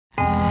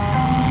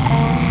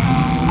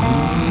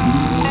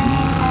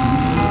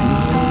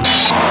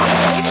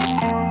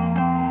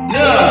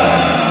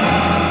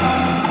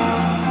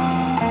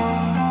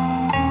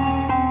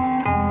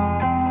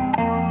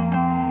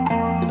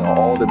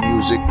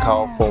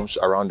platforms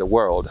around the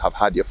world have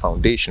had their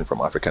foundation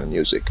from African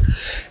music.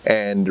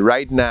 And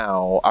right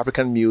now,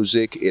 African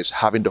music is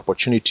having the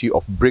opportunity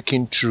of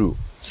breaking through,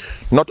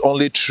 not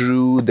only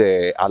through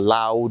the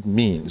allowed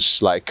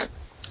means like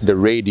the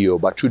radio,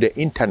 but through the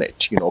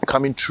internet,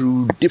 coming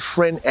through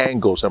different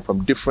angles and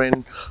from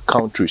different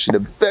countries in a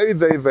very,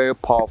 very, very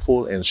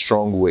powerful and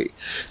strong way.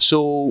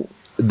 So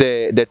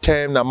the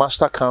term na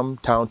master come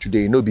town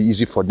today, no be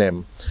easy for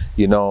them.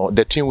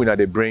 The team winner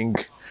they bring,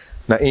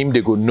 na aim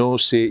they go no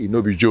say it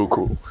no be joke,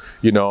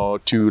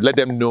 to let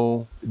them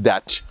know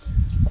that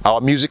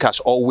our music has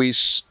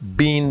always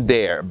been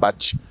there,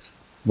 but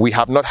we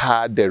have not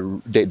had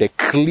the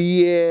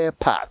clear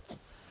path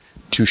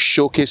to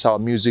showcase our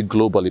music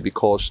globally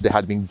because there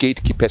had been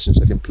gatekeepers in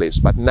certain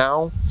places. But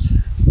now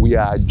we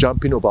are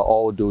jumping over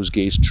all those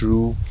gates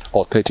through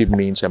alternative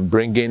means and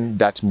bringing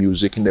that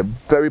music in a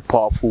very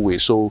powerful way.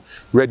 So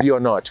ready or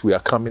not, we are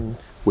coming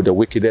with the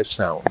wickedest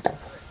sound.